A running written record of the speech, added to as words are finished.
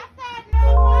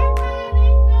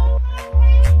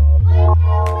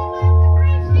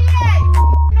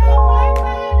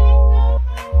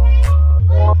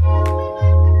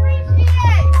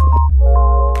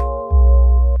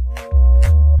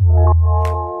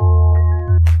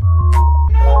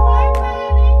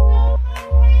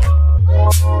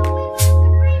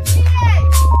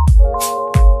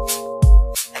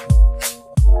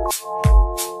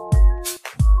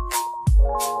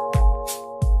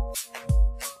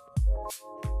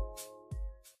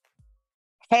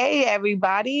Hey,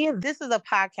 everybody. This is a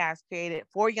podcast created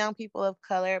for young people of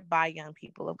color by young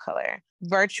people of color.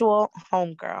 Virtual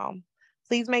Homegirl.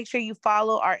 Please make sure you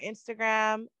follow our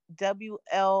Instagram,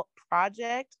 WL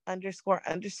Project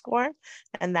 __,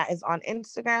 and that is on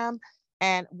Instagram.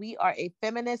 And we are a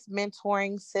feminist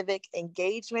mentoring, civic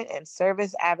engagement, and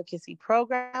service advocacy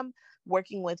program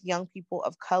working with young people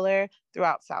of color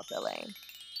throughout South LA.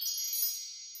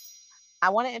 I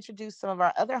want to introduce some of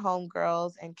our other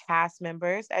homegirls and cast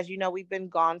members. As you know, we've been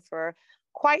gone for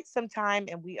quite some time,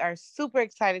 and we are super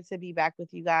excited to be back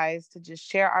with you guys to just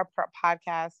share our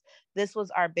podcast. This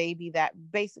was our baby that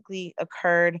basically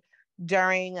occurred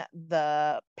during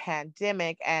the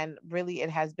pandemic, and really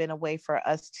it has been a way for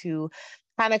us to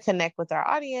kind of connect with our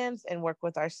audience and work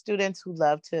with our students who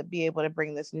love to be able to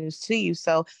bring this news to you.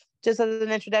 So just as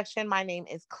an introduction, my name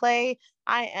is Clay.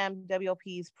 I am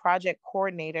WOP's project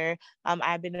coordinator.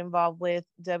 I've been involved with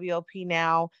WOP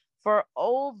now for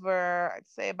over, I'd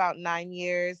say, about 9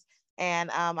 years.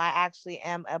 And I actually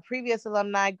am a previous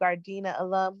alumni, Gardena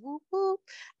alum. Whoop, whoop.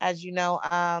 As you know,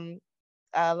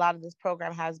 a lot of this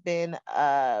program has been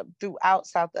throughout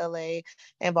South LA,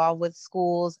 involved with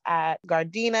schools at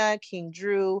Gardena, King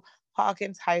Drew,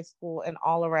 Hawkins High School, and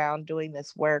all around doing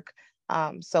this work.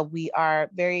 So we are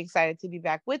very excited to be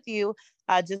back with you.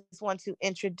 I just want to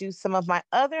introduce some of my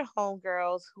other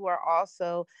homegirls who are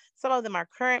also, some of them are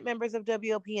current members of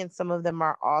WOP and some of them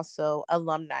are also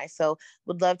alumni. So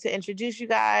would love to introduce you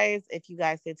guys. If you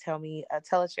guys could tell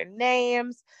us your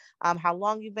names, how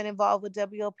long you've been involved with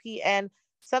WOP, and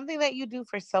something that you do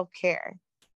for self-care.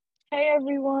 Hey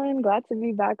everyone, glad to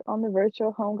be back on the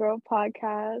Virtual Homegirl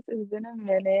podcast. It's been a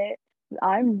minute.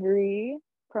 I'm Bree,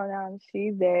 pronouns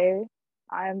she, they.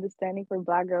 I am the Standing for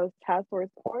Black Girls Task Force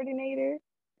Coordinator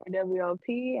for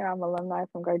WLP, and I'm alumni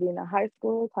from Gardena High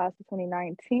School, class of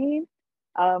 2019.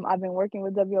 I've been working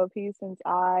with WLP since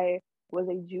I was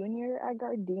a junior at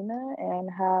Gardena and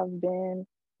have been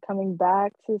coming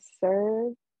back to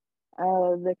serve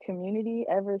the community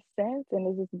ever since, and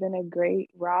it's just been a great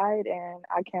ride, and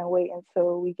I can't wait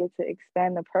until we get to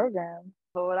expand the program.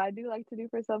 But what I do like to do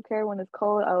for self-care when it's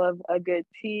cold, I love a good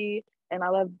tea, and I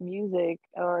love music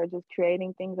or just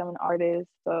creating things. I'm an artist,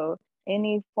 so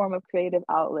any form of creative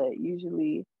outlet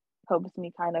usually helps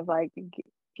me kind of like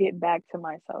get back to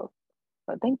myself.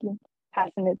 So thank you.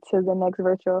 Passing it to the next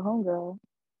virtual homegirl.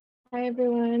 Hi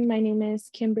everyone, my name is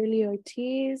Kimberly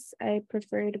Ortiz. I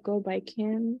prefer to go by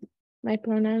Kim. My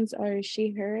pronouns are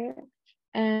she, her,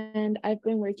 and I've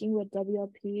been working with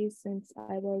WLP since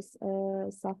I was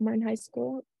a sophomore in high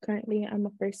school. Currently, I'm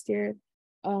a first year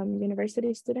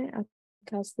university student at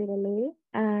Cal State LA,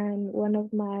 and one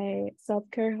of my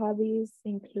self-care hobbies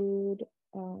include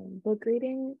book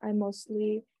reading. I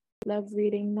mostly love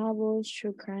reading novels,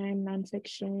 true crime,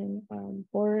 nonfiction,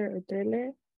 horror or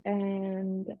thriller,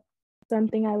 and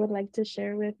something I would like to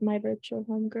share with my virtual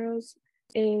homegirls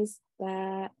is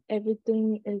that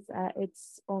everything is at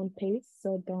its own pace,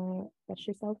 so don't rush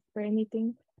yourself for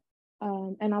anything.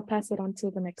 And I'll pass it on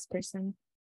to the next person.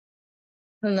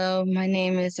 Hello, my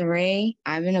name is Ray.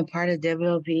 I've been a part of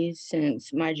WLP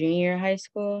since my junior year of high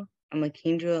school. I'm a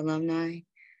King Drew alumni.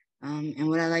 And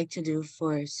what I like to do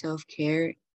for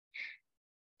self-care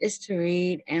is to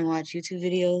read and watch YouTube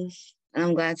videos. And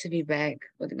I'm glad to be back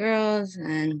with the girls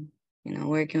and,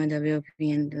 working with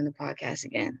WLP and doing the podcast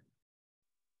again.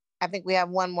 I think we have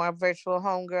one more virtual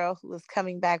homegirl who is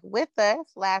coming back with us,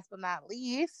 last but not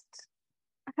least.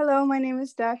 Hello, my name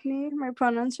is Daphne. My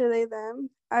pronouns are they, them.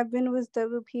 I've been with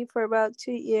WP for about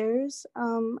 2 years.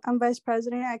 I'm vice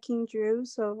president at King Drew,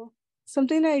 so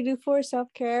something that I do for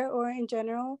self-care or in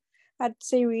general, I'd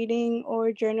say reading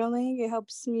or journaling. It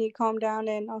helps me calm down,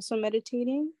 and also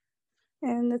meditating.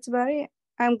 And that's about it.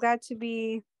 I'm glad to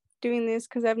be doing this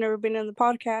because I've never been on the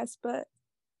podcast, but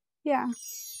yeah,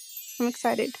 I'm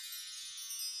excited.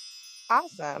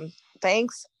 Awesome.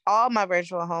 Thanks, all my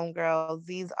virtual homegirls.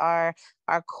 These are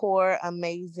our core,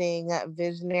 amazing,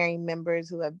 visionary members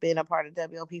who have been a part of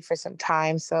WLP for some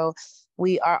time. So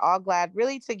we are all glad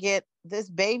really to get this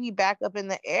baby back up in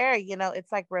the air.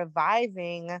 It's like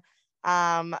reviving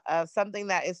something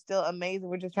that is still amazing.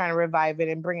 We're just trying to revive it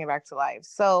and bring it back to life.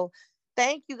 So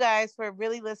thank you guys for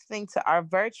really listening to our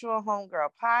virtual homegirl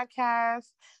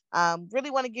podcast.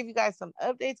 Really want to give you guys some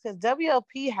updates because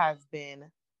WLP has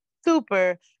been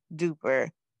super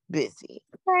duper busy.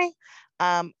 Okay.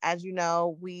 As you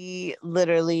know, we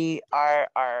literally are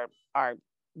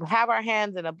have our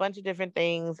hands in a bunch of different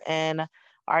things and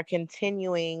are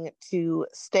continuing to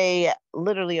stay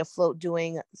literally afloat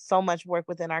doing so much work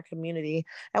within our community.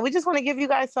 And we just want to give you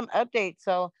guys some updates.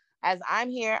 So as I'm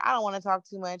here, I don't want to talk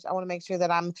too much. I want to make sure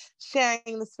that I'm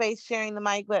sharing the space, sharing the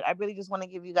mic, but I really just want to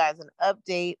give you guys an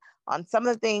update on some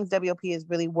of the things WLP is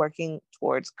really working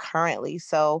towards currently.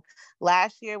 So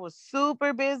last year was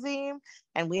super busy,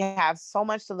 and we have so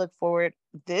much to look forward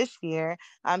this year.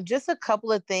 Just a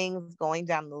couple of things going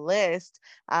down the list,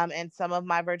 and some of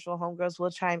my virtual homegirls will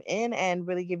chime in and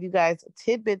really give you guys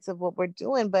tidbits of what we're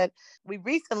doing. But we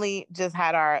recently just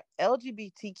had our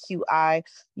LGBTQI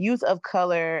Youth of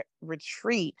Color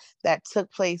retreat that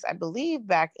took place, I believe,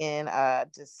 back in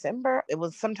December. It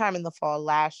was sometime in the fall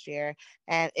last year,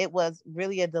 and it was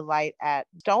really a delight at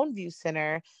Stoneview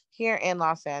Center here in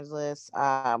Los Angeles,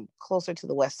 closer to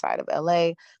the west side of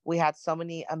LA. We had so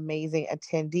many amazing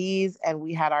attendees, and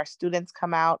we had our students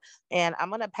come out. And I'm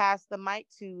going to pass the mic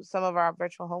to some of our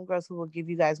virtual homegirls who will give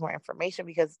you guys more information,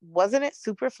 because wasn't it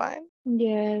super fun?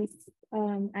 Yes,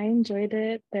 I enjoyed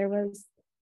it. There was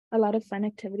a lot of fun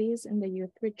activities in the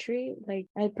youth retreat. Like,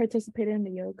 I participated in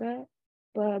the yoga,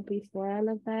 but before all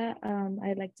of that,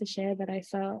 I'd like to share that I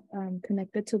felt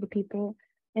connected to the people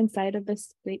inside of the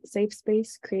safe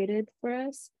space created for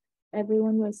us.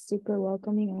 Everyone was super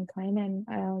welcoming and kind,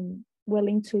 and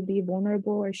willing to be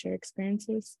vulnerable or share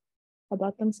experiences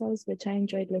about themselves, which I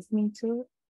enjoyed listening to.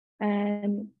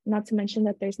 And not to mention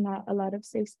that there's not a lot of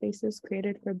safe spaces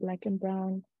created for Black and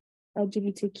Brown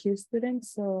LGBTQ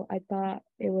students. So I thought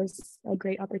it was a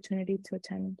great opportunity to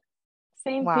attend.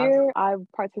 Same Wow. here. I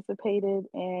participated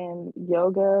in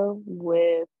yoga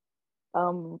with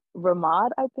Ramad,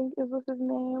 I think is his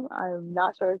name. I'm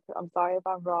not sure. I'm sorry if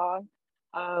I'm wrong.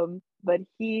 But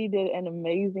he did an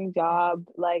amazing job.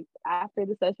 Like, after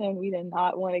the session, we did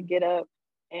not want to get up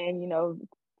and,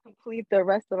 complete the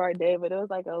rest of our day, but it was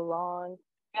like we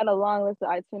had a long list of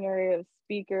itinerary of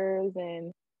speakers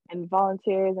and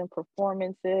volunteers and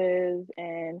performances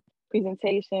and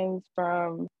presentations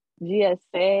from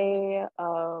GSA,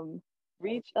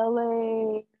 Reach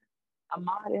LA,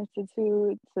 Ahmad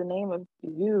Institute, to name a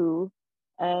few.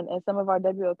 And some of our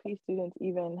WLP students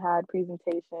even had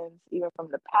presentations, even from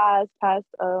the past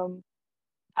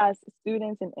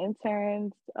students and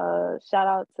interns. Shout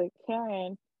out to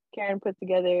Karen. Karen put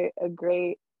together a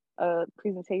great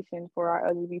presentation for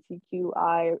our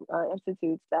LGBTQI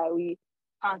institutes that we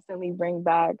constantly bring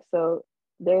back. So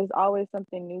there's always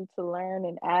something new to learn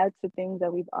and add to things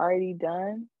that we've already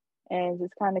done, and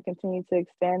just kind of continue to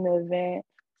expand the event.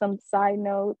 Some side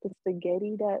note, the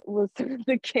spaghetti that was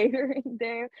the catering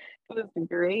there was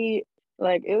great.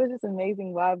 Like, it was just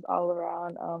amazing vibes all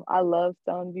around. I love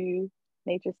Stoneview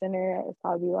Nature Center. It's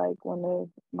probably like one of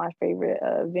my favorite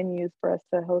venues for us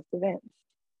to host events.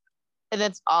 And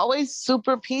it's always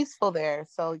super peaceful there.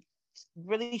 So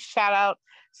really shout out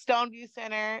Stoneview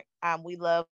Center. We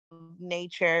love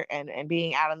nature and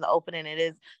being out in the open. And it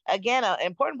is, again, an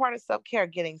important part of self-care,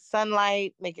 getting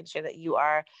sunlight, making sure that you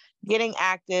are getting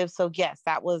active. So yes,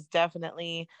 that was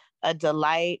definitely a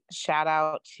delight. Shout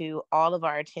out to all of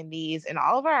our attendees and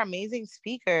all of our amazing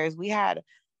speakers. We had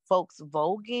folks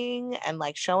voguing and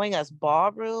like showing us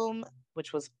ballroom,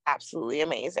 which was absolutely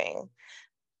amazing.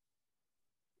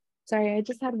 Sorry, I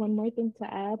just had one more thing to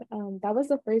add. That was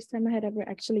the first time I had ever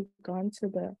actually gone to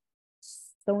the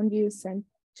Stoneview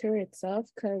Center itself,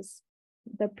 because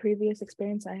the previous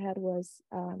experience I had was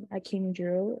at King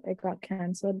Drew. It got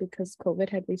canceled because COVID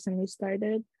had recently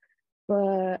started.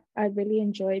 But I really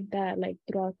enjoyed that, like,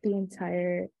 throughout the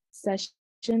entire session,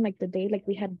 like the day, like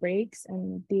we had breaks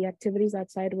and the activities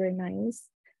outside were nice.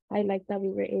 I like that we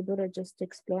were able to just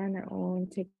explore on our own,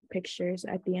 take pictures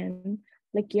at the end.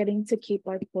 Like, getting to keep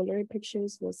our Polaroid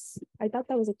pictures I thought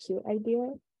that was a cute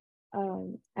idea.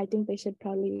 I think they should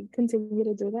probably continue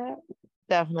to do that.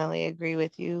 Definitely agree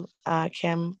with you,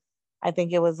 Kim. I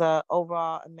think it was a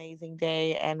overall amazing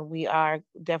day, and we are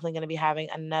definitely going to be having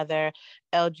another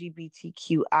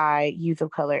LGBTQI Youth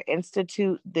of Color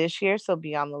Institute this year, so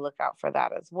be on the lookout for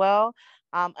that as well.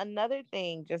 Another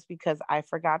thing, just because I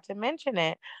forgot to mention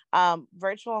it,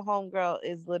 Virtual Homegirl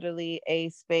is literally a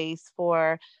space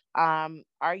for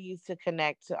our youth to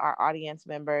connect to our audience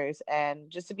members and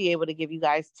just to be able to give you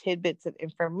guys tidbits of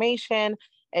information,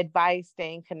 advice,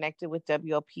 staying connected with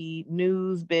WLP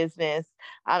news, business,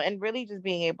 and really just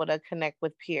being able to connect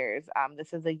with peers.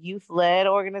 This is a youth-led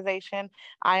organization.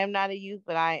 I am not a youth,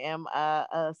 but I am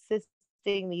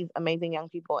assisting these amazing young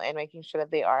people and making sure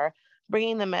that they are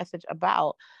bringing the message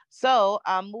about. So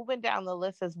moving down the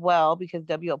list as well, because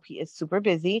WLP is super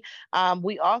busy,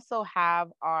 we also have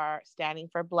our Standing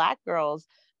for Black Girls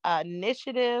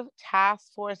initiative,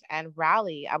 task force, and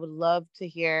rally. I would love to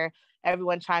hear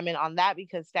everyone chime in on that,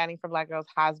 because Standing for Black Girls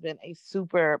has been a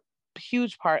super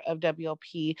huge part of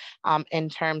WLP in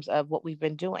terms of what we've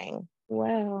been doing.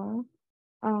 Well,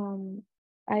 um,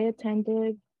 I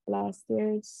attended last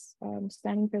year's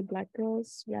Standing for Black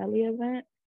Girls rally event,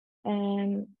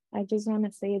 and I just want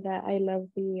to say that I love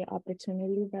the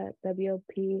opportunity that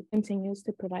WLP continues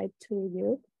to provide to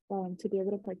youth to be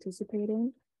able to participate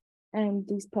in. And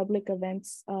these public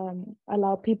events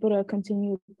allow people to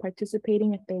continue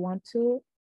participating if they want to.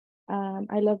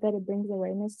 I love that it brings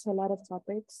awareness to a lot of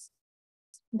topics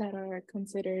that are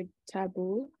considered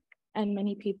taboo. And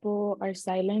many people are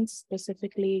silenced,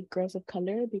 specifically girls of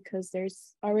color, because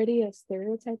there's already a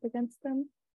stereotype against them.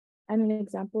 And an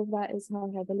example of that is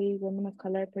how heavily women of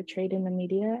color are portrayed in the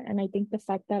media. And I think the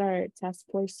fact that our task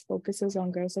force focuses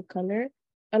on girls of color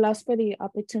allows for the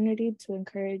opportunity to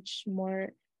encourage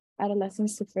more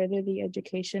adolescents to further the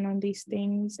education on these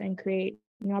things and create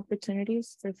new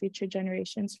opportunities for future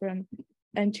generations from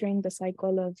entering the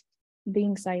cycle of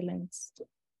being silenced.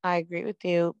 I agree with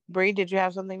you. Bree, did you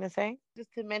have something to say?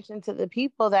 Just to mention to the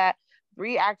people that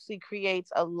Bree actually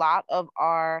creates a lot of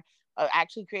our,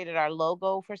 actually created our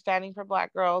logo for Standing for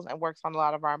Black Girls and works on a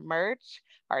lot of our merch,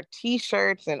 our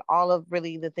t-shirts, and all of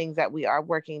really the things that we are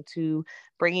working to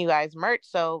bring you guys merch.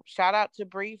 So shout out to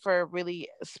Bree for really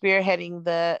spearheading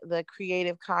the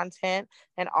creative content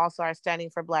and also our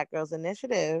Standing for Black Girls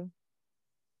initiative.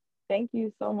 Thank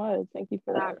you so much. Thank you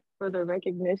for that, for the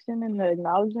recognition and the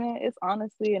acknowledgement. It's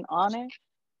honestly an honor.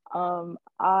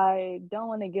 I don't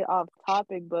want to get off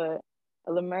topic, but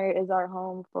Leimert is our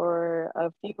home for a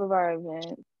few of our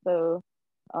events. So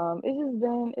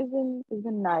it's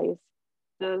been nice.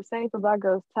 The Standing for Black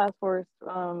Girls Task Force,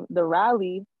 the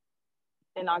rally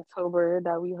in October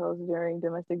that we host during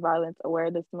Domestic Violence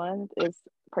Awareness Month is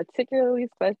particularly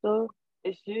special.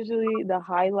 It's usually the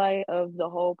highlight of the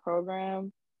whole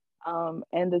program,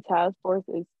 and the task force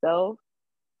itself.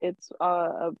 It's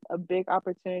a big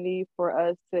opportunity for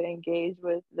us to engage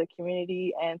with the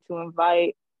community and to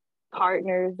invite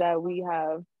partners that we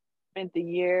have spent the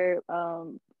year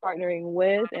partnering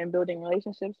with and building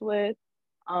relationships with.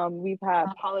 We've had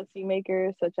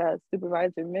policymakers such as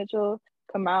Supervisor Mitchell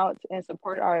come out and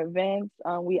support our events.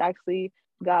 We actually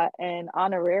got an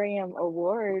honorarium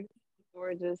award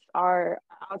for just our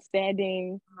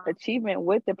outstanding achievement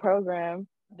with the program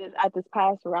at this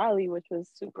past rally, which was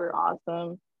super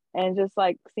awesome. And just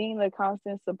like seeing the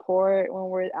constant support when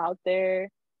we're out there.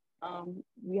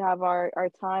 We have our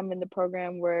time in the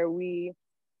program where we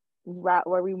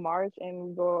march and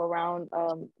we go around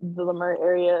the Leimert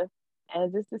area,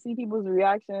 and just to see people's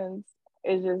reactions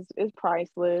is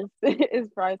priceless. It's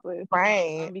priceless.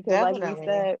 Right. Because Definitely. like we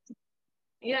said,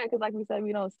 yeah, because like we said,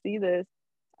 we don't see this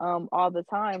all the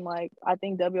time. Like I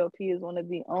think WLP is one of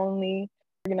the only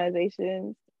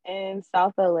organizations in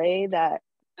South LA that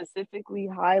specifically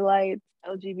highlights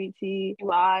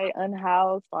LGBTQI,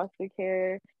 unhoused, foster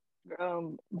care,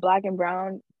 Black and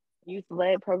Brown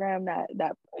youth-led program that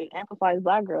amplifies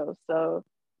Black girls. So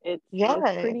it's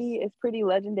pretty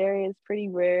legendary. It's pretty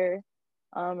rare,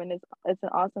 and it's an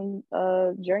awesome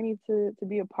journey to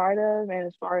be a part of. And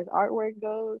as far as artwork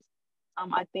goes,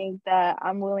 I think that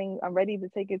I'm ready to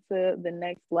take it to the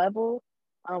next level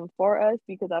for us,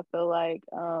 because I feel like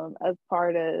as far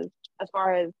as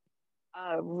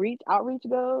outreach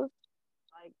goes,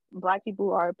 like Black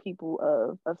people are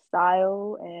people of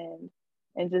style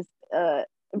and just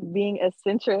being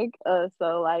eccentric.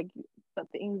 So like the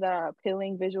things that are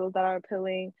appealing, visuals that are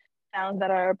appealing, sounds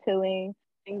that are appealing,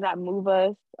 things that move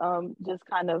us, just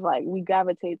kind of like we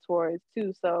gravitate towards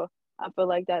too. So I feel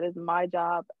like that is my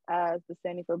job as the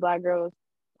Standing for Black Girls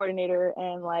coordinator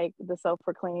and like the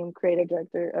self-proclaimed creative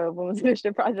director of Women's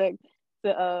Initiative Project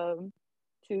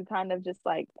to kind of just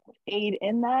like aid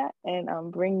in that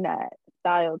and bring that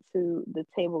style to the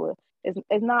table. It's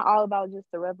not all about just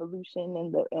the revolution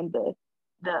and the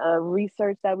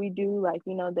research that we do. Like,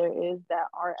 you know, there is that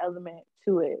art element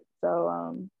to it.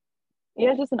 So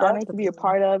yeah, it's just an honor to be a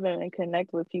part of and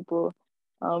connect with people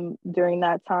during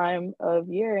that time of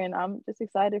year. And I'm just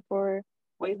excited for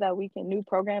ways that we can, new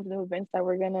programs, new events that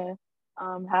we're gonna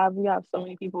have. We have so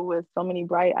many people with so many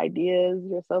bright ideas,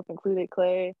 yourself included,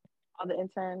 Clay, all the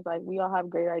interns. Like, we all have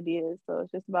great ideas. So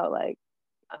it's just about like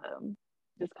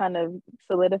just kind of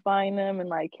solidifying them and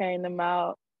like carrying them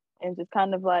out, and just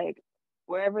kind of like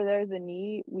wherever there's a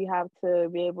need, we have to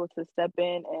be able to step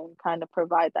in and kind of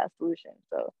provide that solution.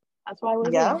 So that's why we're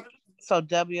here. So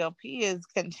WLP is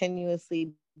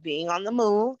continuously being on the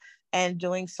move, and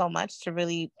doing so much to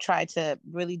really try to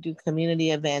really do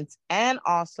community events and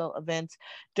also events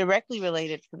directly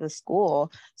related to the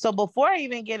school. So before I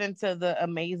even get into the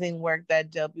amazing work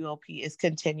that WLP is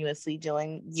continuously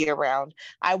doing year round,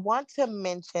 I want to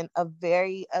mention a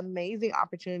very amazing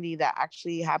opportunity that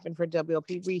actually happened for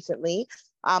WLP recently.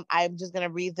 I'm just going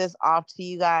to read this off to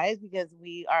you guys because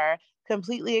we are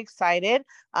completely excited.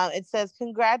 It says,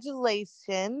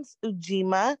 congratulations,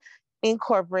 Ujima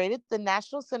Incorporated, the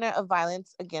National Center of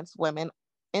Violence Against Women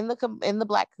in the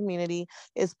Black community.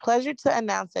 It's pleasure to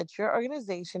announce that your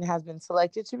organization has been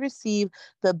selected to receive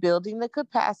the Building the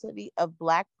Capacity of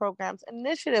Black Programs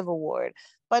Initiative Award,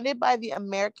 funded by the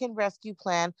American Rescue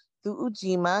Plan through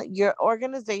Ujima. Your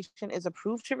organization is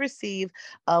approved to receive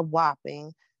a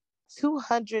whopping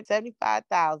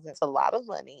 275,000. It's a lot of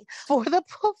money for the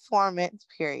performance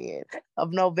period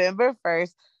of November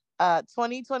 1st,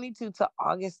 2022 to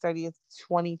August 30th,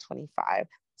 2025.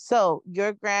 So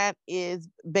your grant is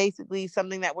basically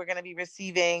something that we're going to be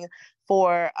receiving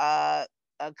for a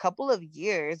couple of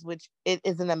years, which it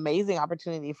is an amazing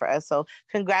opportunity for us. So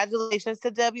congratulations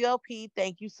to WLP.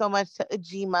 Thank you so much to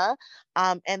Ujima.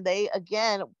 And they,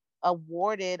 again,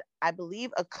 awarded, I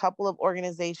believe, a couple of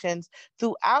organizations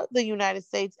throughout the United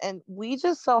States. And we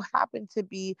just so happen to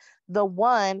be the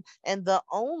one and the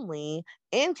only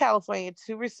in California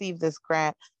to receive this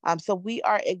grant. So we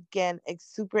are, again,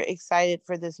 super excited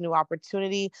for this new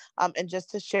opportunity. And just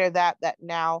to share that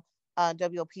now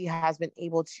WLP has been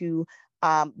able to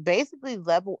basically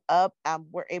level up.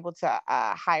 We're able to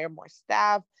hire more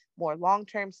staff, more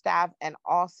long-term staff, and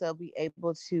also be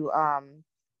able to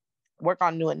work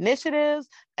on new initiatives.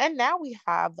 And now we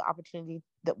have the opportunity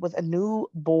that with a new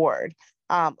board,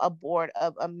 a board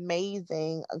of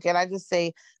amazing, can I just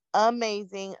say,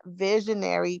 amazing,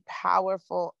 visionary,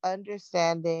 powerful,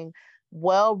 understanding,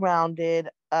 well-rounded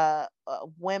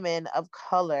women of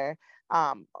color,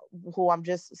 who I'm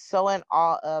just so in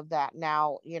awe of that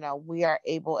now, we are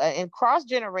able, and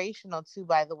cross-generational too,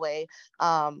 by the way,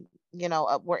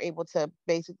 we're able to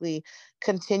basically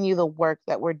continue the work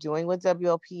that we're doing with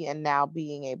WLP and now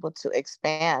being able to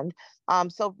expand.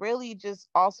 So really just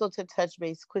also to touch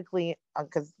base quickly,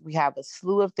 because we have a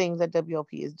slew of things that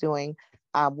WLP is doing.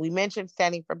 We mentioned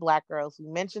Standing for Black Girls. We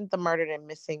mentioned the Murdered and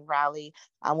Missing Rally.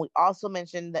 We also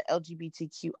mentioned the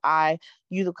LGBTQI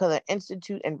Youth of Color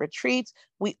Institute and retreats.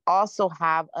 We also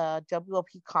have a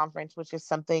WLP conference, which is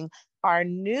something our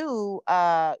new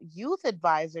youth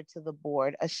advisor to the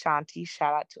board, Ashanti,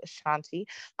 shout out to Ashanti.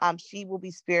 She will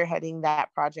be spearheading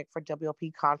that project for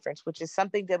WLP conference, which is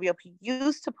something WLP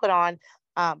used to put on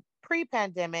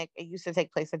pre-pandemic. It used to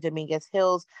take place at Dominguez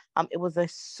Hills. It was a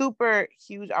super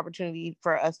huge opportunity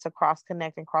for us to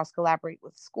cross-connect and cross-collaborate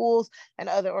with schools and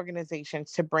other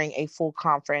organizations to bring a full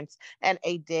conference and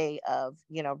a day of,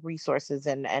 resources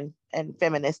and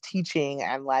feminist teaching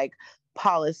and like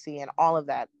policy and all of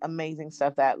that amazing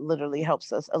stuff that literally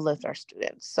helps us uplift our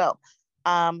students. So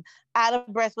out of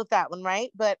breath with that one,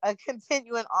 right? But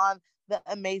continuing on the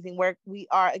amazing work, we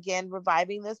are again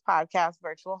reviving this podcast,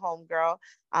 Virtual Homegirl,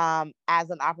 as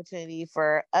an opportunity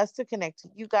for us to connect to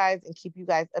you guys and keep you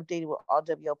guys updated with all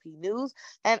WLP news.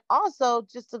 And also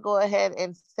just to go ahead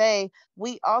and say,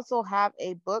 we also have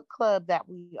a book club that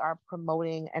we are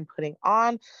promoting and putting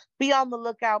on. Be on the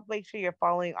lookout. Make sure you're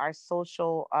following our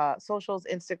socials,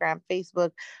 Instagram,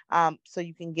 Facebook, so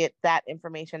you can get that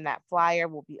information. That flyer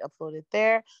will be uploaded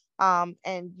there.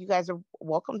 And you guys are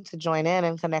welcome to join in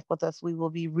and connect with us. We will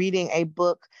be reading a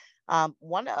book,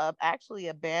 one of actually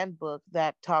a banned book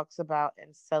that talks about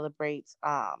and celebrates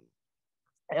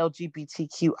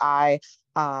LGBTQI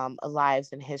lives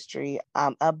in history.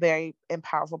 A very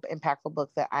impactful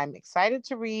book that I'm excited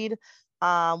to read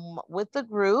with the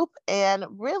group. And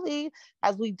really,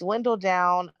 as we dwindle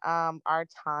down our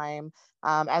time,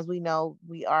 as we know,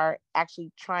 we are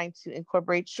actually trying to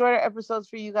incorporate shorter episodes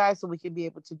for you guys so we can be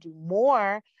able to do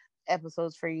more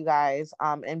episodes for you guys,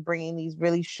 and bringing these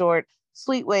really short,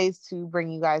 sweet ways to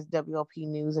bring you guys WLP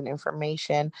news and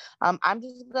information. I'm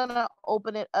just gonna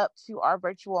open it up to our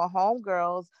virtual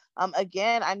homegirls.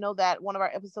 Again, I know that one of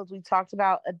our episodes we talked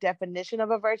about a definition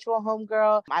of a virtual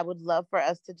homegirl. I would love for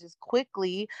us to just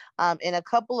quickly, in a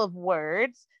couple of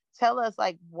words, tell us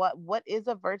like what is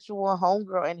a virtual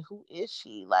homegirl and who is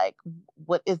she? Like,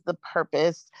 what is the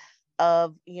purpose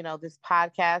of this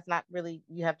podcast? Not really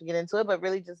you have to get into it, but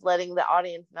really just letting the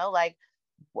audience know like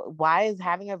why is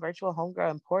having a virtual homegirl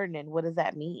important and what does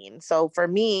that mean? So for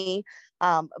me,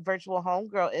 a virtual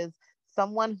homegirl is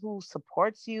someone who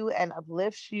supports you and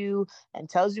uplifts you and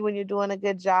tells you when you're doing a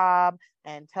good job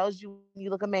and tells you you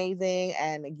look amazing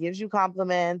and gives you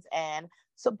compliments and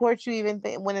support you even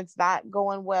when it's not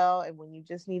going well and when you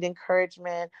just need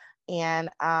encouragement, and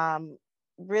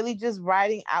really just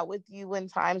riding out with you when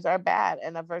times are bad.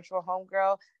 And a virtual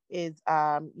homegirl is,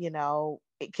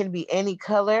 it can be any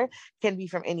color, can be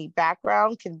from any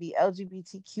background, can be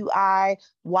LGBTQI,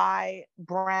 white,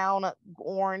 brown,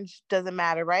 orange, doesn't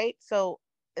matter, right? So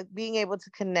being able to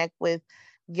connect with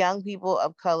young people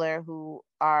of color who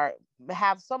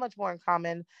have so much more in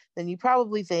common than you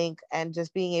probably think, and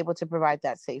just being able to provide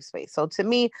that safe space. So to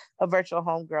me, a virtual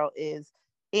homegirl is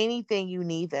anything you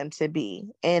need them to be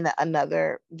in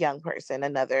another young person,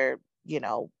 another,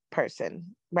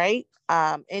 person, right?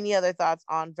 Any other thoughts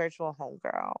on virtual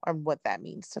homegirl or what that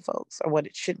means to folks or what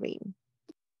it should mean?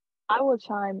 I will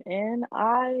chime in.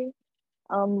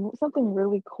 Something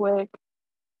really quick.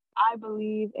 I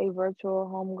believe a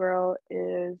virtual homegirl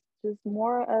is just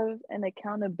more of an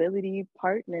accountability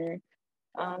partner.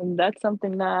 That's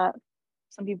something that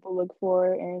some people look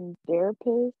for in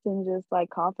therapists and just like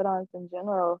confidants in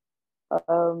general.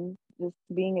 Just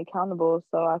being accountable.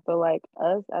 So I feel like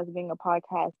us as being a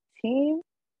podcast team,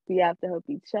 we have to help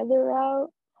each other out.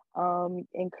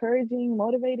 Encouraging,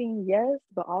 motivating, yes,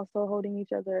 but also holding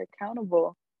each other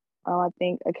accountable. I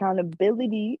think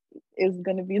accountability is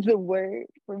going to be the word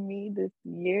for me this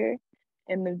year,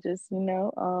 and then just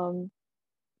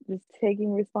just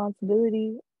taking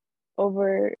responsibility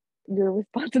over your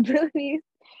responsibilities.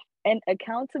 And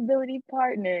accountability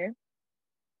partner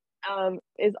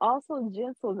is also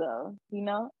gentle though.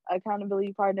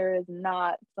 Accountability partner is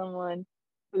not someone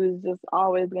who's just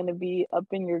always going to be up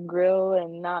in your grill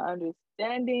and not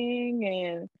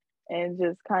understanding and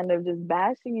just kind of just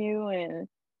bashing you and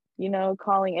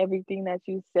calling everything that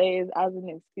you say is as an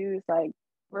excuse. Like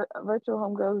virtual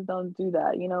homegirls don't do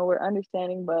that. We're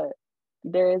understanding, but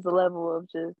there is a level of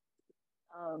just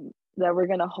that we're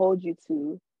going to hold you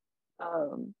to.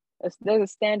 There's a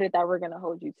standard that we're going to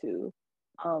hold you to,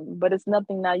 but it's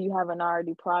nothing that you haven't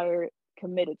already prior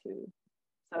committed to.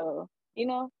 So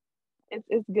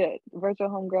it's good. Virtual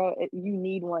homegirl, you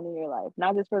need one in your life,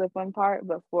 not just for the fun part,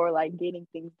 but for like getting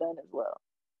things done as well,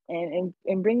 and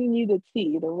bringing you the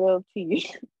tea, the real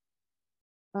tea.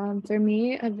 For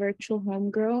me, a virtual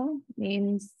homegirl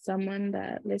means someone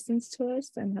that listens to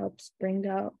us and helps bring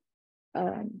out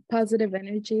positive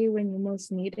energy when you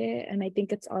most need it. And I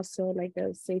think it's also like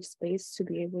a safe space to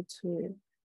be able to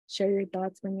share your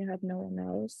thoughts when you have no one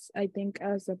else. I think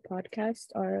as a podcast,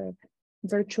 our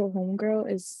virtual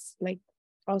homegirl is like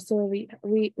also we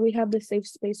have the safe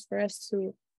space for us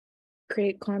to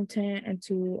create content and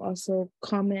to also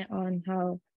comment on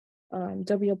how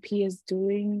WLP is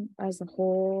doing as a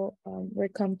whole. We're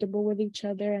comfortable with each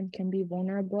other and can be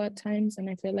vulnerable at times. And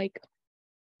I feel like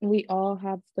we all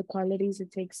have the qualities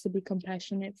it takes to be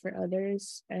compassionate for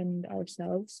others and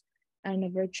ourselves. And a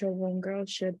virtual homegirl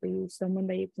should be someone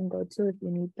that you can go to if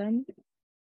you need them.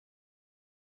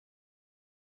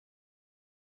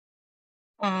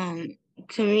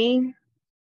 To me,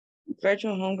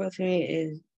 virtual homegirl to me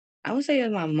is, I would say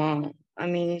it's my mom. I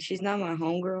mean, she's not my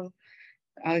homegirl,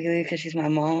 obviously, because she's my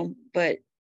mom, but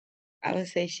I would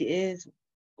say she is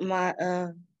my,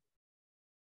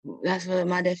 that's what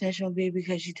my definition would be,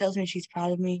 because she tells me she's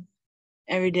proud of me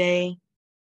every day.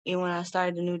 Even when I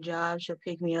started a new job, she'll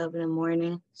pick me up in the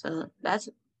morning. So that's,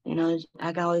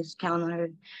 I can always count on her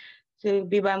to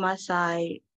be by my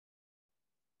side.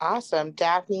 Awesome.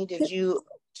 Daphne, did you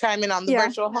chime in on the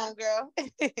virtual homegirl?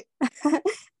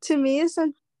 To me,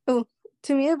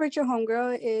 a virtual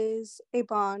homegirl is a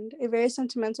bond, a very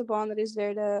sentimental bond that is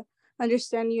there to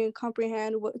understand you and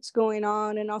comprehend what's going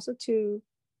on, and also to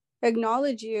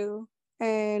acknowledge you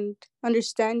and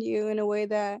understand you in a way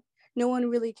that no one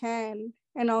really can,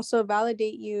 and also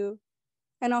validate you,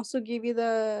 and also give you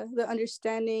the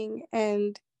understanding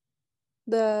and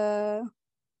the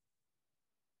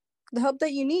help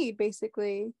that you need,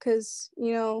 basically, because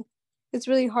it's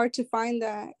really hard to find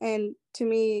that. And to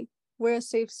me, we're a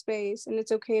safe space, and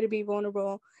it's okay to be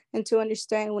vulnerable and to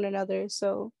understand one another.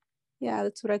 So yeah,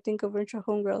 that's what I think a virtual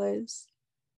homegirl is.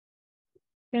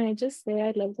 Can I just say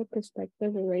I love the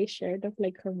perspective Ray shared of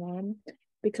like her mom,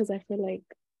 because I feel like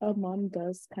a mom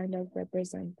does kind of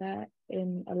represent that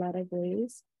in a lot of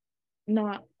ways.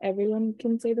 Not everyone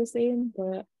can say the same,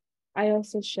 but I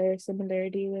also share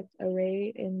similarity with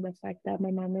Array in the fact that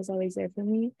my mom is always there for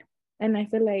me. And I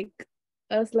feel like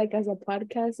us, like as a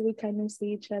podcast, we kind of see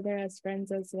each other as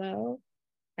friends as well.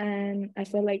 And I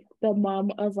feel like the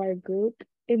mom of our group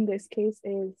in this case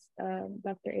is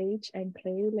Dr. H and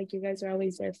Clay. Like, you guys are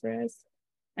always there for us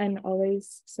and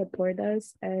always support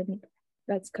us. And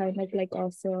that's kind of like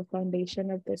also a foundation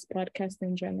of this podcast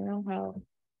in general, how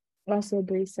also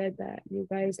Bree said that you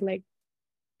guys like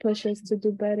push us to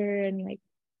do better and like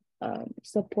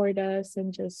support us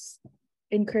and just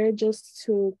encourage us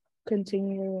to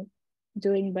continue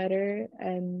doing better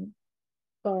and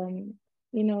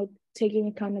taking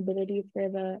accountability for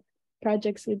the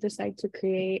projects we decide to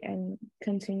create and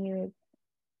continue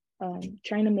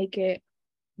trying to make it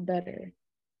better.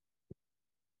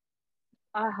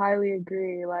 I highly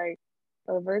agree. Like,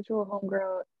 a virtual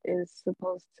homegirl is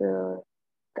supposed to.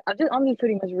 I'm just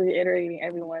pretty much reiterating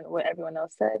what everyone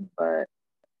else said, but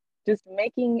just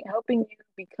helping you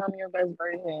become your best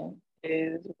version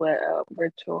is what a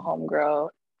virtual homegirl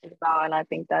is about, and I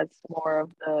think that's more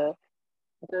of the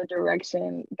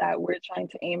direction that we're trying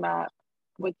to aim at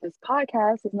with this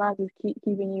podcast. Is not just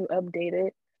keeping you updated,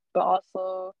 but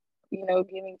also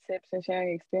giving tips and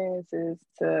sharing experiences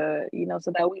to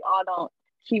so that we all don't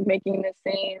keep making the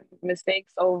same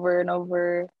mistakes over and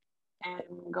over and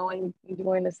doing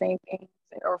the same things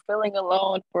or feeling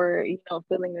alone for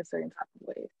feeling a certain type of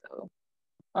way. So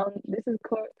this is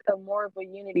more of a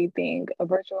unity thing. A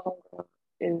virtual homegirl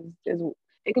is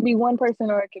it could be one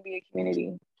person or it could be a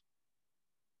community.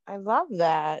 I love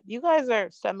that. You guys are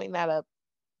summing that up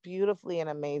beautifully and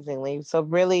amazingly. So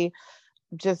really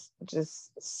just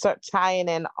tying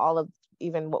in all of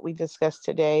even what we discussed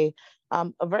today.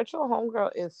 A virtual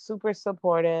homegirl is super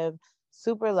supportive,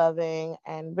 super loving,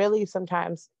 and really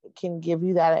sometimes can give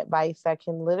you that advice that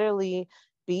can literally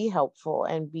be helpful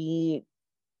and be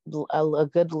a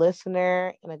good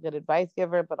listener and a good advice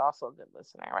giver, but also a good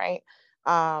listener, right?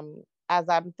 As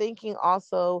I'm thinking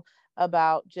also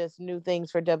about just new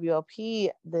things for WLP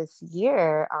this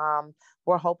year,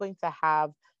 we're hoping to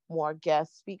have more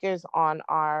guest speakers on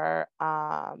our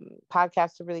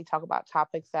podcast to really talk about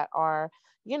topics that are,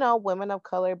 women of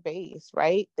color based,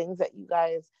 right? Things that you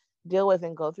guys deal with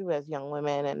and go through as young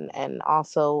women, and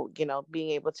also, being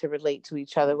able to relate to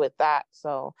each other with that.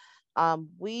 So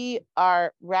we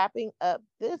are wrapping up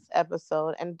this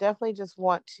episode and definitely just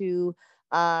want to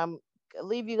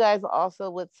leave you guys also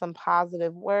with some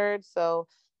positive words. So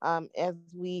as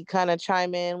we kind of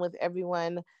chime in with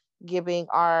everyone giving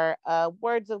our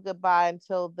words of goodbye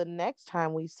until the next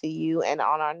time we see you, and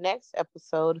on our next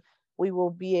episode, we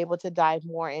will be able to dive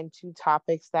more into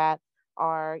topics that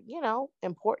are,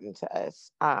 important to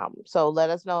us. So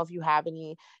let us know if you have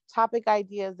any topic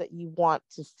ideas that you want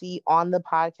to see on the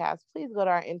podcast. Please go to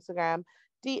our Instagram,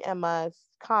 DM us,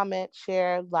 comment,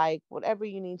 share, like, whatever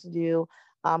you need to do.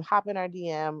 Hop in our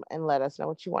DM and let us know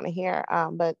what you want to hear.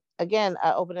 But again,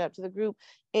 open it up to the group.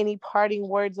 Any parting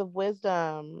words of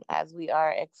wisdom as we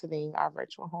are exiting our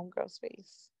virtual homegirl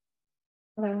space?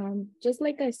 Just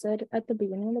like I said at the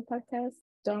beginning of the podcast,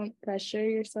 don't pressure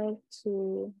yourself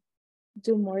to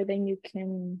do more than you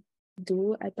can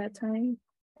do at that time.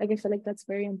 Like, I feel like that's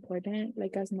very important.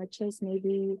 Like, as much as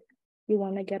maybe you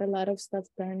want to get a lot of stuff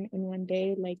done in one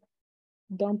day, like,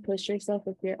 don't push yourself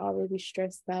if you're already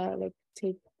stressed out. Like,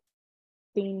 take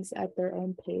things at their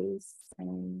own pace.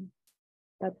 And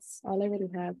that's all I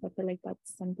really have. I feel like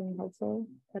that's something helpful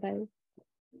that I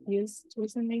used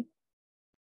recently.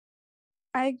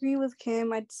 I agree with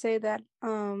Kim. I'd say that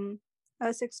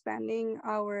us expanding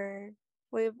our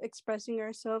way of expressing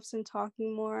ourselves and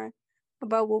talking more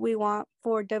about what we want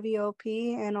for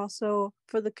WLP and also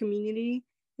for the community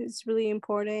is really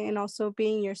important, and also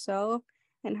being yourself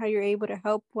and how you're able to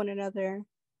help one another.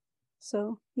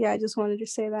 So yeah, I just wanted to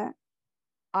say that.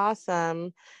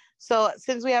 Awesome. So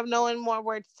since we have no more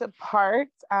words to part,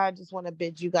 I just want to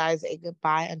bid you guys a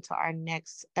goodbye until our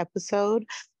next episode.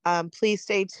 Please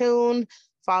stay tuned.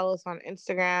 Follow us on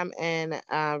Instagram and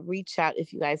reach out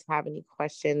if you guys have any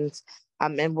questions.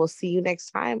 And we'll see you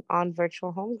next time on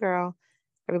Virtual Homegirl.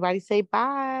 Everybody say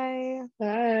bye.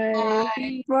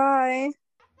 Bye. Bye.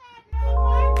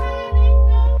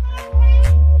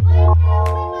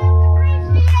 Bye.